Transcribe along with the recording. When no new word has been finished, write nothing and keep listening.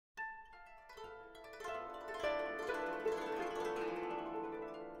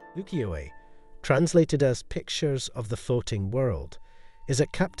Ukiyo-e, translated as Pictures of the Floating World, is a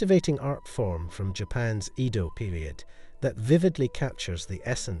captivating art form from Japan's Edo period that vividly captures the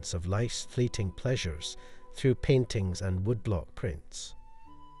essence of life's fleeting pleasures through paintings and woodblock prints.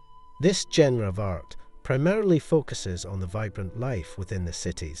 This genre of art primarily focuses on the vibrant life within the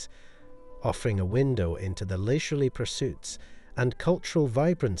cities, offering a window into the leisurely pursuits and cultural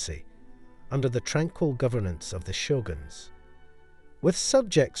vibrancy under the tranquil governance of the shoguns. With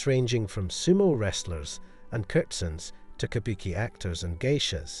subjects ranging from sumo wrestlers and kurtisans to kabuki actors and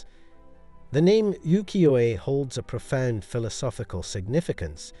geishas, the name ukiyo-e holds a profound philosophical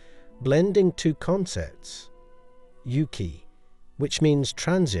significance, blending two concepts: yuki, which means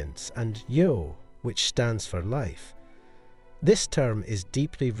transience, and yo, which stands for life. This term is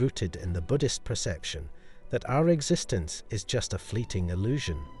deeply rooted in the Buddhist perception that our existence is just a fleeting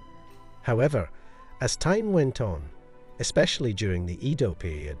illusion. However, as time went on, especially during the Edo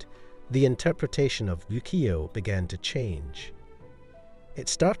period, the interpretation of ukiyo began to change. It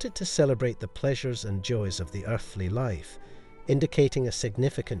started to celebrate the pleasures and joys of the earthly life, indicating a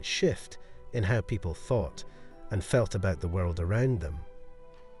significant shift in how people thought and felt about the world around them.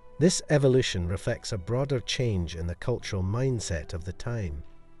 This evolution reflects a broader change in the cultural mindset of the time.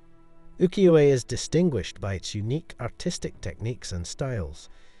 Ukiyo-e is distinguished by its unique artistic techniques and styles,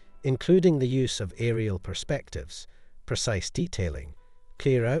 including the use of aerial perspectives, precise detailing,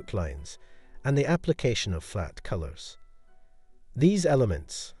 clear outlines, and the application of flat colors. These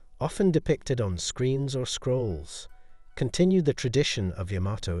elements, often depicted on screens or scrolls, continue the tradition of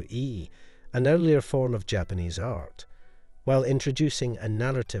Yamato-e, an earlier form of Japanese art, while introducing a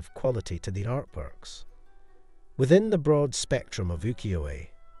narrative quality to the artworks. Within the broad spectrum of ukiyo-e,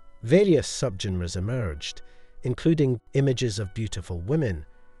 various subgenres emerged, including images of beautiful women,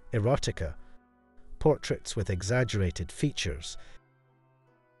 erotica, portraits with exaggerated features,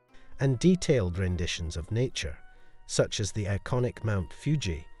 and detailed renditions of nature, such as the iconic Mount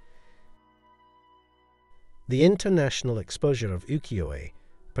Fuji. The international exposure of ukiyo-e,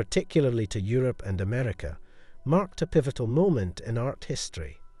 particularly to Europe and America, marked a pivotal moment in art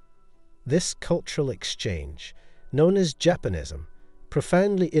history. This cultural exchange, known as Japanism,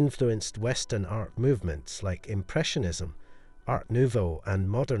 profoundly influenced Western art movements like Impressionism, Art Nouveau, and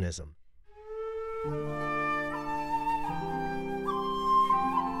Modernism.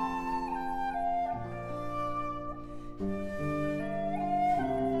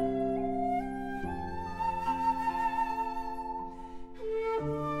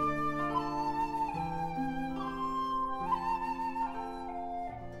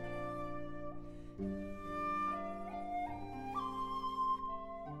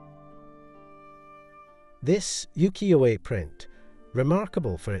 This ukiyo-e print,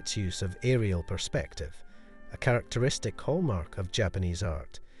 remarkable for its use of aerial perspective, a characteristic hallmark of Japanese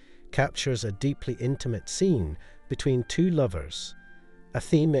art, captures a deeply intimate scene between two lovers, a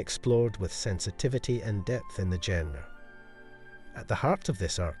theme explored with sensitivity and depth in the genre. At the heart of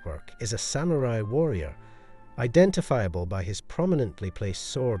this artwork is a samurai warrior, identifiable by his prominently placed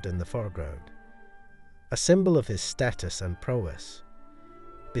sword in the foreground, a symbol of his status and prowess.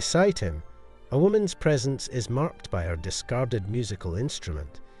 Beside him, a woman's presence is marked by her discarded musical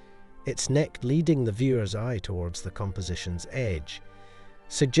instrument, its neck leading the viewer's eye towards the composition's edge,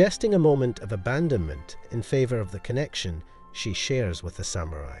 suggesting a moment of abandonment in favor of the connection she shares with the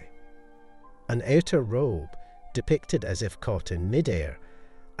samurai. An outer robe, depicted as if caught in mid-air,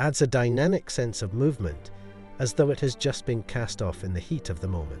 adds a dynamic sense of movement, as though it has just been cast off in the heat of the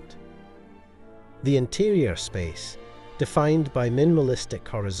moment. The interior space, defined by minimalistic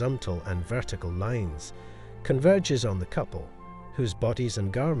horizontal and vertical lines, converges on the couple, whose bodies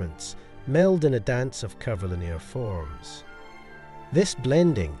and garments meld in a dance of curvilinear forms. This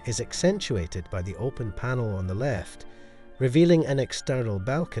blending is accentuated by the open panel on the left, revealing an external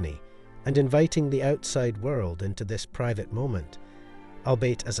balcony and inviting the outside world into this private moment,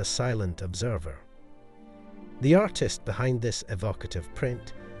 albeit as a silent observer. The artist behind this evocative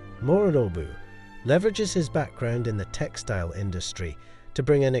print, Morinobu, leverages his background in the textile industry to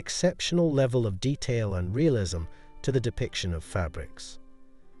bring an exceptional level of detail and realism to the depiction of fabrics.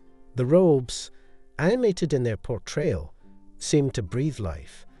 The robes, animated in their portrayal, seem to breathe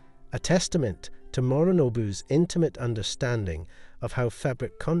life, a testament to Morinobu's intimate understanding of how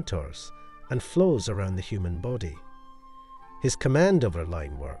fabric contours and flows around the human body. His command over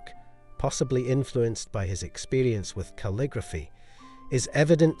line work, possibly influenced by his experience with calligraphy, is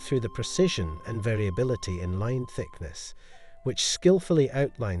evident through the precision and variability in line thickness, which skillfully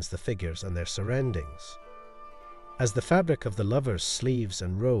outlines the figures and their surroundings. As the fabric of the lovers' sleeves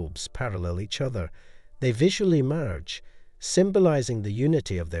and robes parallel each other, they visually merge, symbolizing the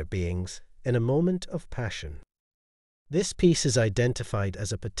unity of their beings in a moment of passion. This piece is identified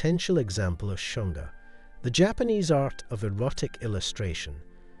as a potential example of shunga, the Japanese art of erotic illustration,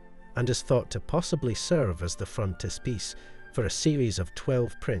 and is thought to possibly serve as the frontispiece for a series of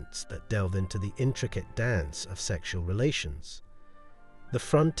 12 prints that delve into the intricate dance of sexual relations. The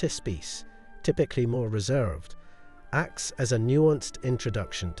frontispiece, typically more reserved, acts as a nuanced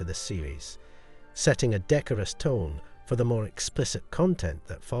introduction to the series, setting a decorous tone for the more explicit content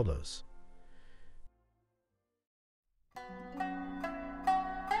that follows.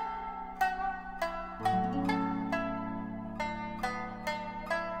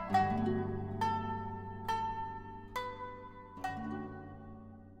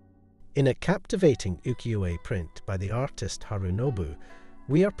 In a captivating ukiyo-e print by the artist Harunobu,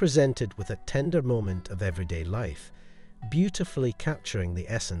 we are presented with a tender moment of everyday life, beautifully capturing the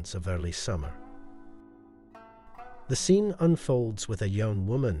essence of early summer. The scene unfolds with a young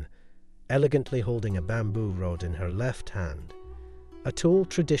woman, elegantly holding a bamboo rod in her left hand, a tool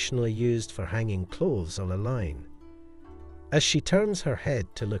traditionally used for hanging clothes on a line. As she turns her head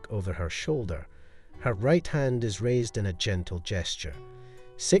to look over her shoulder, her right hand is raised in a gentle gesture,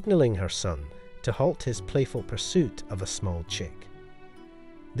 signaling her son to halt his playful pursuit of a small chick.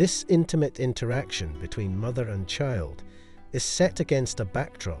 This intimate interaction between mother and child is set against a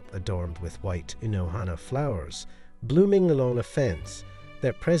backdrop adorned with white unohana flowers blooming along a fence,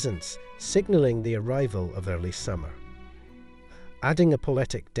 their presence signaling the arrival of early summer. Adding a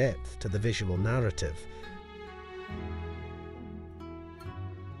poetic depth to the visual narrative,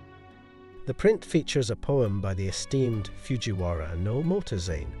 the print features a poem by the esteemed Fujiwara no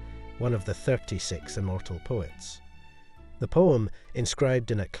Motozain, one of the 36 immortal poets. The poem,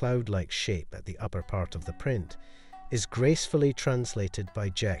 inscribed in a cloud-like shape at the upper part of the print, is gracefully translated by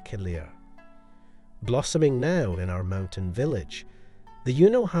Jack Hillier. Blossoming now in our mountain village, the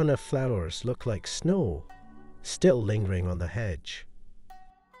unohana flowers look like snow, still lingering on the hedge.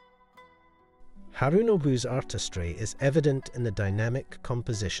 Harunobu's artistry is evident in the dynamic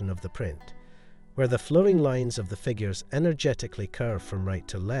composition of the print, where the flowing lines of the figures energetically curve from right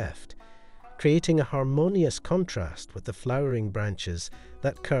to left, creating a harmonious contrast with the flowering branches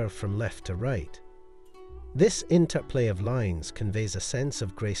that curve from left to right. This interplay of lines conveys a sense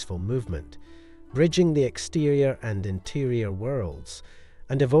of graceful movement, bridging the exterior and interior worlds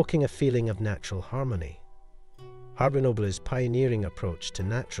and evoking a feeling of natural harmony. Harunobu's pioneering approach to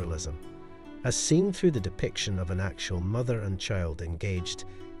naturalism, as seen through the depiction of an actual mother and child engaged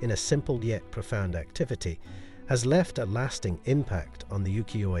in a simple yet profound activity, has left a lasting impact on the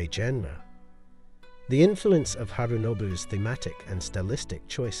ukiyo-e genre. The influence of Harunobu's thematic and stylistic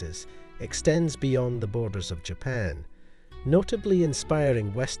choices extends beyond the borders of Japan, notably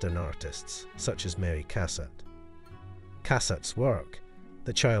inspiring Western artists such as Mary Cassatt. Cassatt's work,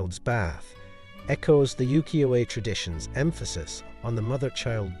 The Child's Bath, echoes the ukiyo-e tradition's emphasis on the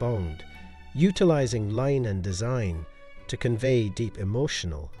mother-child bond, utilizing line and design to convey deep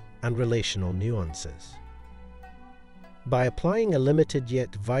emotional and relational nuances. By applying a limited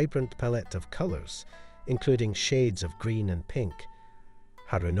yet vibrant palette of colors, including shades of green and pink,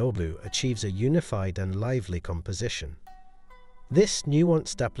 Harunobu achieves a unified and lively composition. This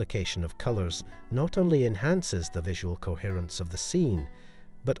nuanced application of colors not only enhances the visual coherence of the scene,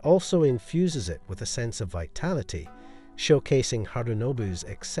 but also infuses it with a sense of vitality, showcasing Harunobu's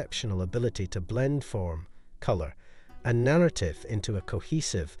exceptional ability to blend form, color, and narrative into a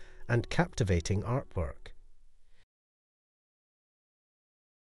cohesive and captivating artwork.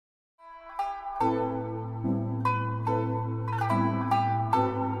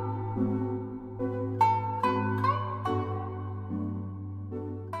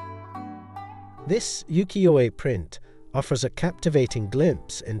 This ukiyo-e print offers a captivating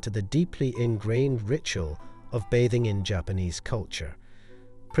glimpse into the deeply ingrained ritual of bathing in Japanese culture,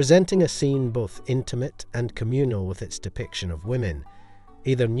 presenting a scene both intimate and communal with its depiction of women,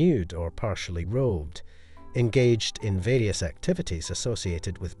 either nude or partially robed, engaged in various activities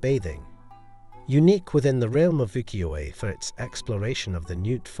associated with bathing. Unique within the realm of ukiyo-e for its exploration of the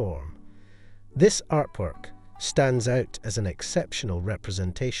nude form, this artwork stands out as an exceptional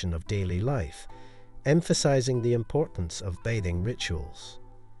representation of daily life, emphasizing the importance of bathing rituals.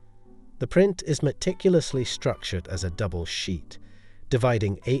 The print is meticulously structured as a double sheet,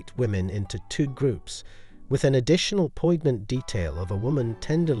 dividing 8 women into 2 groups, with an additional poignant detail of a woman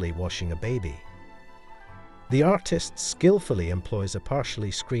tenderly washing a baby. The artist skillfully employs a partially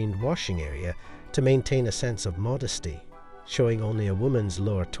screened washing area to maintain a sense of modesty, showing only a woman's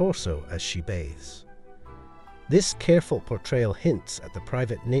lower torso as she bathes. This careful portrayal hints at the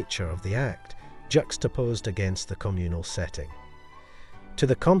private nature of the act, juxtaposed against the communal setting. To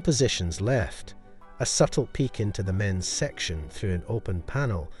the composition's left, a subtle peek into the men's section through an open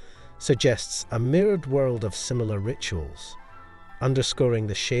panel suggests a mirrored world of similar rituals, underscoring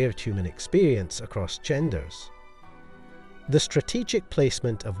the shared human experience across genders. The strategic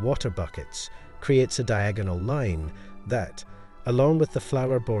placement of water buckets creates a diagonal line that, along with the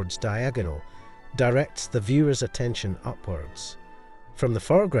flowerboard's diagonal, directs the viewer's attention upwards, from the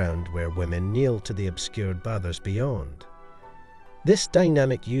foreground where women kneel to the obscured bathers beyond. This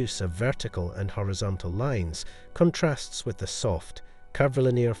dynamic use of vertical and horizontal lines contrasts with the soft,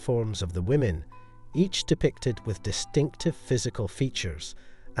 curvilinear forms of the women, each depicted with distinctive physical features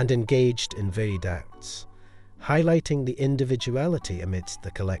and engaged in varied acts, highlighting the individuality amidst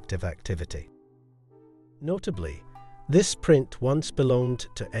the collective activity. Notably, this print once belonged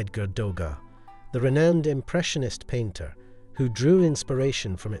to Edgar Degas, the renowned Impressionist painter who drew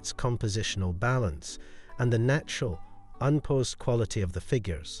inspiration from its compositional balance and the natural, unposed quality of the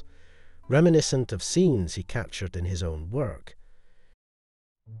figures, reminiscent of scenes he captured in his own work.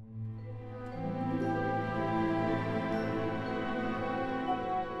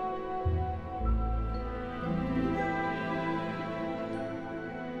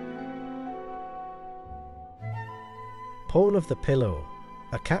 Pole of the Pillow,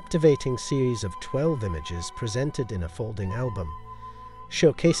 a captivating series of 12 images presented in a folding album,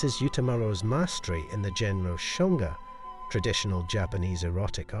 showcases Utamaro's mastery in the genre shonga, traditional Japanese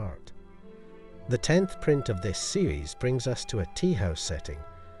erotic art. The 10th print of this series brings us to a tea house setting,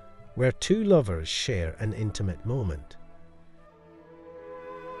 where two lovers share an intimate moment.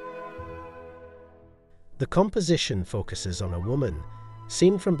 The composition focuses on a woman,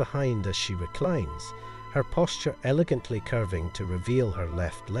 seen from behind as she reclines, her posture elegantly curving to reveal her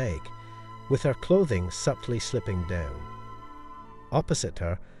left leg, with her clothing subtly slipping down. Opposite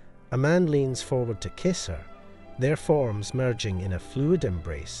her, a man leans forward to kiss her, their forms merging in a fluid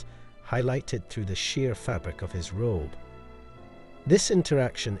embrace, highlighted through the sheer fabric of his robe. This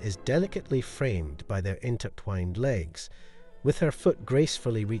interaction is delicately framed by their intertwined legs, with her foot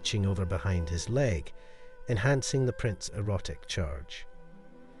gracefully reaching over behind his leg, enhancing the print's erotic charge.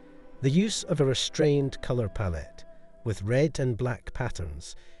 The use of a restrained colour palette, with red and black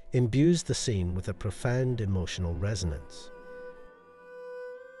patterns, imbues the scene with a profound emotional resonance.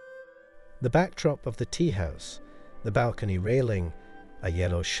 The backdrop of the tea house, the balcony railing, a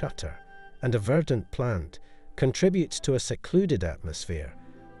yellow shutter, and a verdant plant contributes to a secluded atmosphere,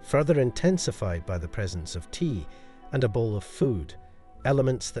 further intensified by the presence of tea and a bowl of food,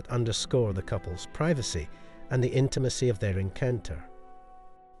 elements that underscore the couple's privacy and the intimacy of their encounter.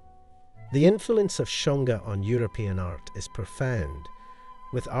 The influence of shonga on European art is profound,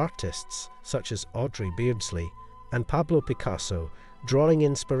 with artists such as Audrey Beardsley and Pablo Picasso drawing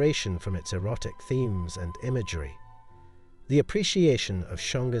inspiration from its erotic themes and imagery. The appreciation of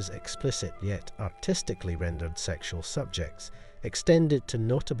shonga's explicit yet artistically rendered sexual subjects extended to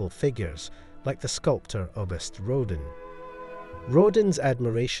notable figures like the sculptor Auguste Rodin. Rodin's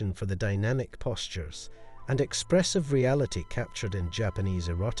admiration for the dynamic postures and expressive reality captured in Japanese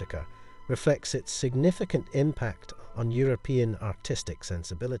erotica reflects its significant impact on European artistic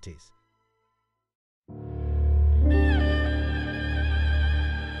sensibilities.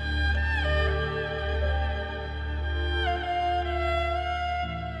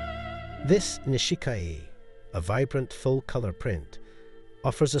 This Nishikai, a vibrant full-colour print,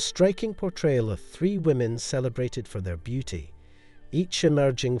 offers a striking portrayal of three women celebrated for their beauty, each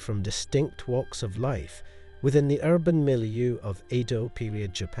emerging from distinct walks of life within the urban milieu of Edo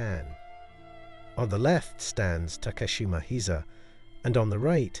Period Japan. On the left stands Takashima Hisa, and on the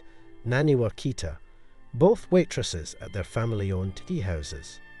right, Naniwa Kita, both waitresses at their family-owned tea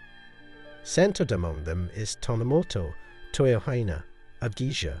houses. Centered among them is Tonomoto Toyohina, a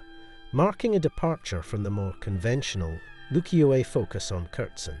geisha, marking a departure from the more conventional ukiyo-e focus on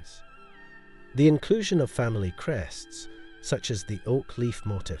curtsies. The inclusion of family crests, such as the oak leaf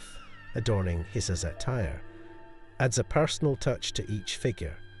motif adorning Hisa's attire, adds a personal touch to each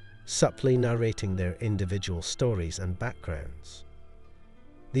figure, subtly narrating their individual stories and backgrounds.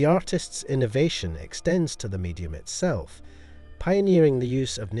 The artist's innovation extends to the medium itself, pioneering the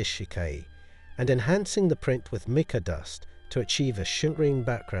use of nishikai and enhancing the print with mica dust to achieve a shimmering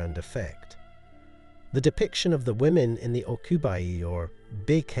background effect. The depiction of the women in the okubai, or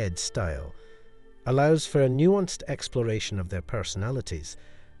big head style, allows for a nuanced exploration of their personalities,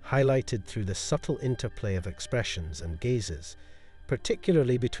 highlighted through the subtle interplay of expressions and gazes,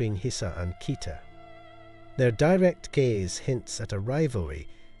 particularly between Hisa and Kita. Their direct gaze hints at a rivalry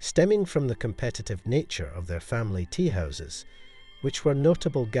stemming from the competitive nature of their family tea houses, which were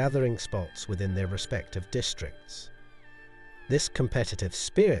notable gathering spots within their respective districts. This competitive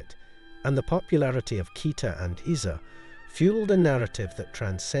spirit and the popularity of Kita and Iza fueled a narrative that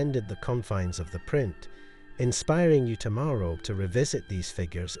transcended the confines of the print, inspiring Utamaro to revisit these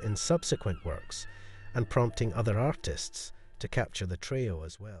figures in subsequent works and prompting other artists to capture the trio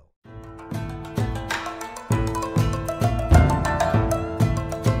as well.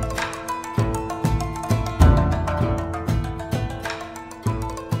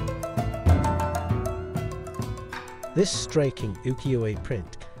 This striking ukiyo-e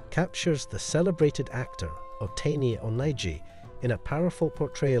print captures the celebrated actor Otani Onaiji in a powerful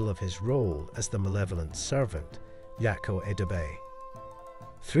portrayal of his role as the malevolent servant, Yako Edobe.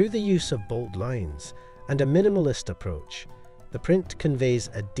 Through the use of bold lines and a minimalist approach, the print conveys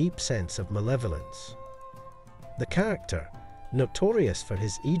a deep sense of malevolence. The character, notorious for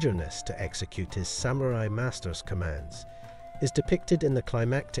his eagerness to execute his samurai master's commands, is depicted in the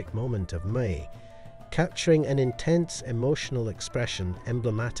climactic moment of Mei, capturing an intense emotional expression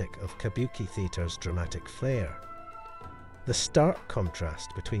emblematic of kabuki theatre's dramatic flair. The stark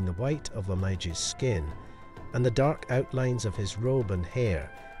contrast between the white of Onaiji's skin and the dark outlines of his robe and hair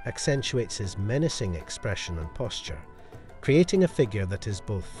accentuates his menacing expression and posture, creating a figure that is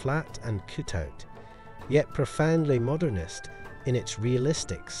both flat and cut-out, yet profoundly modernist in its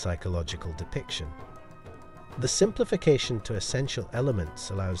realistic psychological depiction. The simplification to essential elements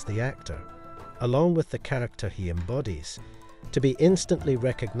allows the actor, along with the character he embodies, to be instantly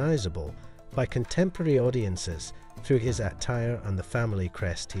recognizable by contemporary audiences through his attire and the family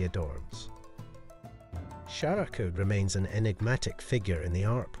crest he adorns. Sharaku remains an enigmatic figure in the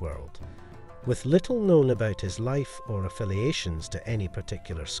art world, with little known about his life or affiliations to any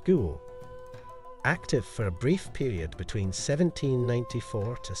particular school. Active for a brief period between 1794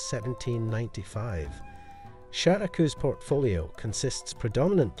 to 1795, Sharaku's portfolio consists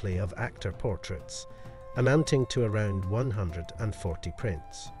predominantly of actor portraits, amounting to around 140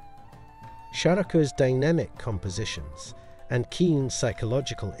 prints. Sharaku's dynamic compositions and keen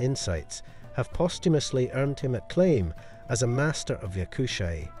psychological insights have posthumously earned him acclaim as a master of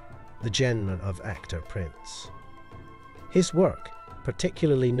yakusha, the genre of actor prints. His work,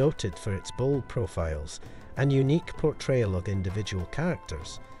 particularly noted for its bold profiles and unique portrayal of individual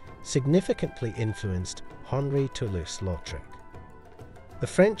characters, significantly influenced Henri Toulouse-Lautrec. The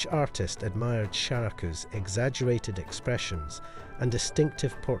French artist admired Sharaku's exaggerated expressions and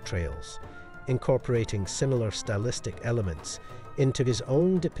distinctive portrayals, incorporating similar stylistic elements into his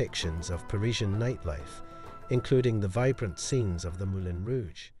own depictions of Parisian nightlife, including the vibrant scenes of the Moulin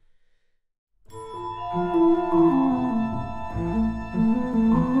Rouge.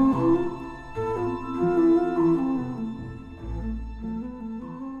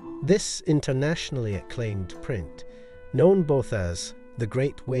 This internationally acclaimed print, known both as The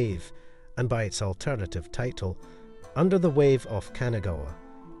Great Wave and by its alternative title, Under the Wave off Kanagawa,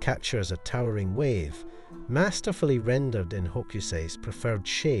 captures a towering wave, masterfully rendered in Hokusei's preferred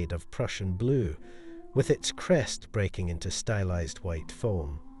shade of Prussian blue, with its crest breaking into stylized white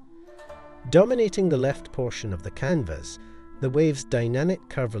foam. Dominating the left portion of the canvas, the wave's dynamic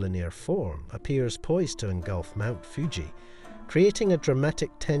curvilinear form appears poised to engulf Mount Fuji, creating a dramatic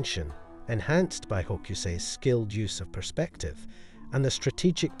tension enhanced by Hokusei's skilled use of perspective and the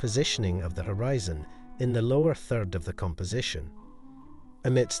strategic positioning of the horizon in the lower third of the composition.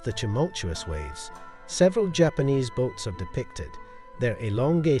 Amidst the tumultuous waves, several Japanese boats are depicted, their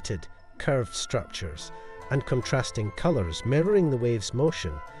elongated, curved structures and contrasting colours mirroring the wave's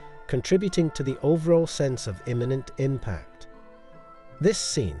motion, contributing to the overall sense of imminent impact. This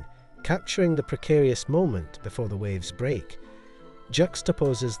scene, capturing the precarious moment before the waves break,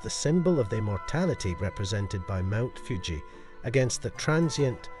 juxtaposes the symbol of the immortality represented by Mount Fuji against the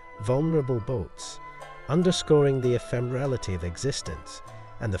transient, vulnerable boats, underscoring the ephemerality of existence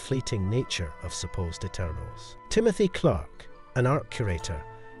and the fleeting nature of supposed eternals. Timothy Clark, an art curator,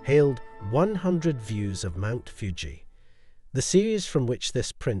 hailed 100 Views of Mount Fuji, the series from which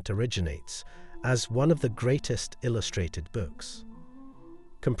this print originates, as one of the greatest illustrated books.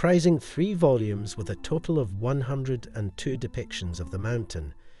 Comprising 3 volumes with a total of 102 depictions of the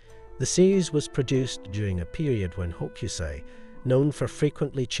mountain, the series was produced during a period when Hokusei, known for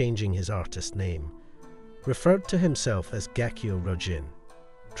frequently changing his artist name, referred to himself as Gakyo Rojin,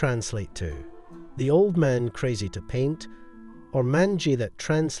 translate to the old man crazy to paint, or manji that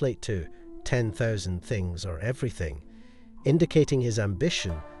translate to 10,000 things or everything, indicating his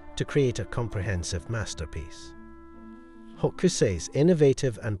ambition to create a comprehensive masterpiece. Hokusei's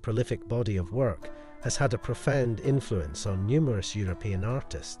innovative and prolific body of work has had a profound influence on numerous European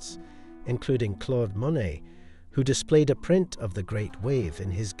artists, including Claude Monet, who displayed a print of the Great Wave in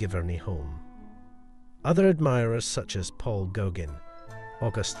his Giverny home. Other admirers such as Paul Gauguin,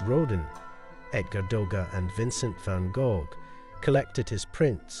 Auguste Rodin, Edgar Degas and Vincent van Gogh collected his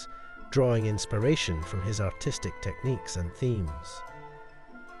prints, drawing inspiration from his artistic techniques and themes.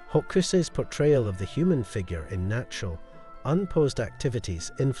 Hokuse's portrayal of the human figure in natural, unposed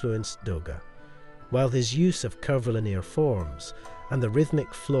activities influenced Degas, while his use of curvilinear forms and the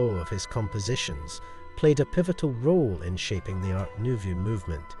rhythmic flow of his compositions played a pivotal role in shaping the Art Nouveau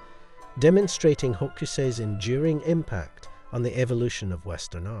movement, demonstrating Hokuse's enduring impact on the evolution of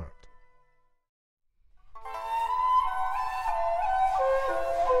Western art.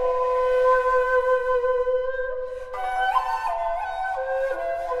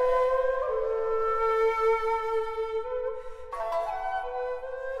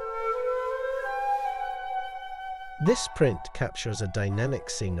 This print captures a dynamic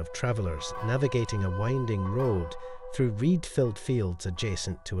scene of travelers navigating a winding road through reed-filled fields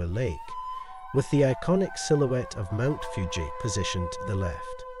adjacent to a lake, with the iconic silhouette of Mount Fuji positioned to the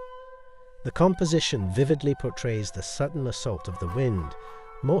left. The composition vividly portrays the sudden assault of the wind,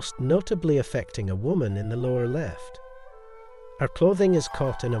 most notably affecting a woman in the lower left. Her clothing is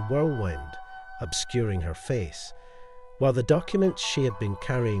caught in a whirlwind, obscuring her face, while the documents she had been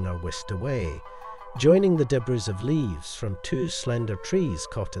carrying are whisked away, joining the debris of leaves from two slender trees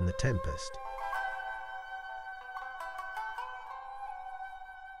caught in the tempest.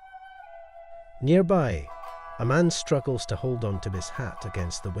 Nearby, a man struggles to hold on to his hat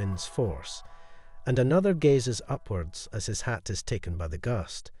against the wind's force, and another gazes upwards as his hat is taken by the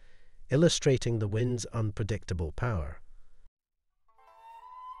gust, illustrating the wind's unpredictable power.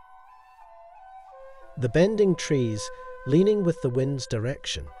 The bending trees, leaning with the wind's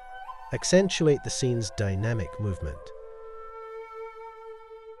direction, accentuate the scene's dynamic movement.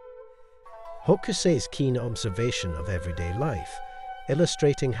 Hokuse's keen observation of everyday life,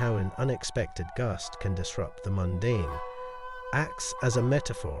 illustrating how an unexpected gust can disrupt the mundane, acts as a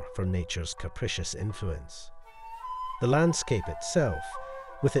metaphor for nature's capricious influence. The landscape itself,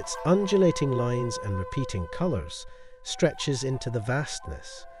 with its undulating lines and repeating colours, stretches into the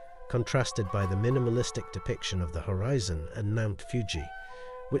vastness, contrasted by the minimalistic depiction of the horizon and Mount Fuji,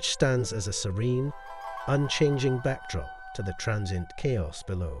 which stands as a serene, unchanging backdrop to the transient chaos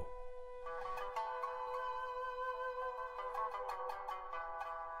below.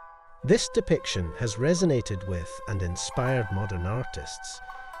 This depiction has resonated with and inspired modern artists,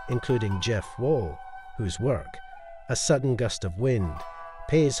 including Jeff Wall, whose work, A Sudden Gust of Wind,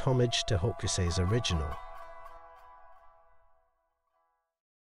 pays homage to Hokuse's original.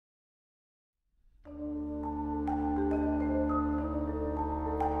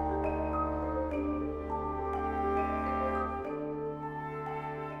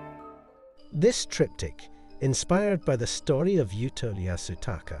 This triptych, inspired by the story of Yuto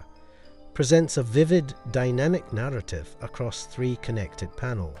Yasutaka, presents a vivid, dynamic narrative across three connected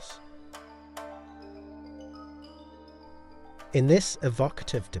panels. In this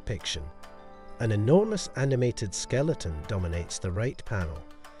evocative depiction, an enormous animated skeleton dominates the right panel,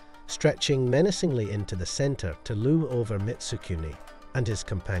 stretching menacingly into the center to loom over Mitsukuni and his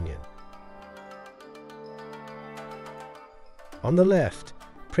companion. On the left,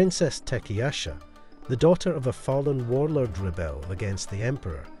 Princess Takeyasha, the daughter of a fallen warlord rebel against the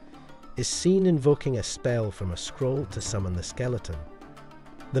emperor, is seen invoking a spell from a scroll to summon the skeleton.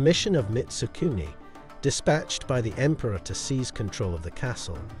 The mission of Mitsukuni, dispatched by the emperor to seize control of the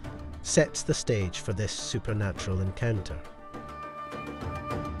castle, sets the stage for this supernatural encounter.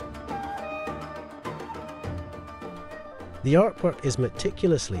 The artwork is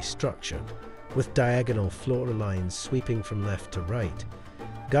meticulously structured, with diagonal floor lines sweeping from left to right,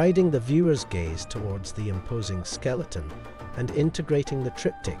 guiding the viewer's gaze towards the imposing skeleton and integrating the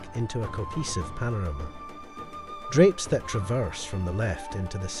triptych into a cohesive panorama. Drapes that traverse from the left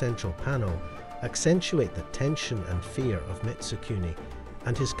into the central panel accentuate the tension and fear of Mitsukuni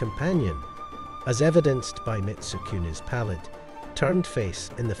and his companion, as evidenced by Mitsukuni's pallid, turned face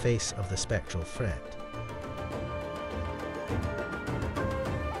in the face of the spectral threat.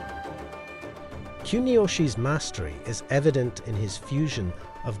 Kuniyoshi's mastery is evident in his fusion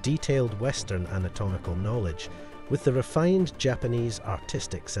of detailed Western anatomical knowledge with the refined Japanese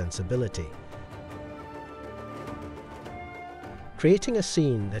artistic sensibility, creating a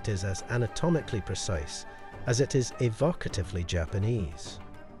scene that is as anatomically precise as it is evocatively Japanese.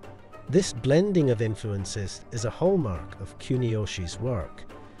 This blending of influences is a hallmark of Kuniyoshi's work,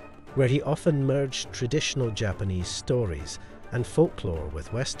 where he often merged traditional Japanese stories and folklore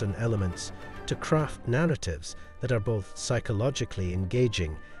with Western elements to craft narratives that are both psychologically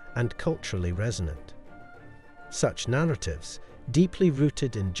engaging and culturally resonant. Such narratives, deeply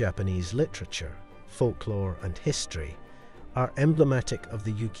rooted in Japanese literature, folklore, and history, are emblematic of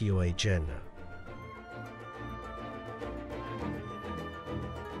the ukiyo-e genre.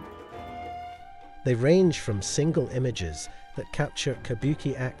 They range from single images that capture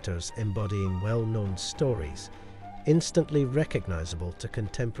kabuki actors embodying well-known stories, instantly recognizable to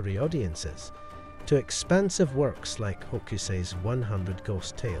contemporary audiences, to expansive works like Hokusei's 100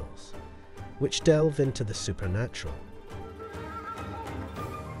 Ghost Tales, which delve into the supernatural.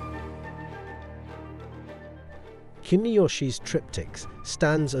 Kuniyoshi's triptychs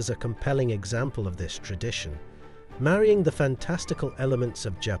stands as a compelling example of this tradition, marrying the fantastical elements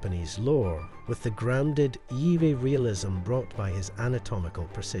of Japanese lore with the grounded, eerie realism brought by his anatomical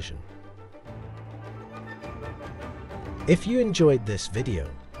precision. If you enjoyed this video,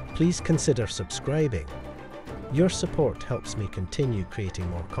 please consider subscribing. Your support helps me continue creating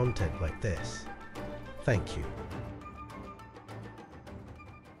more content like this. Thank you.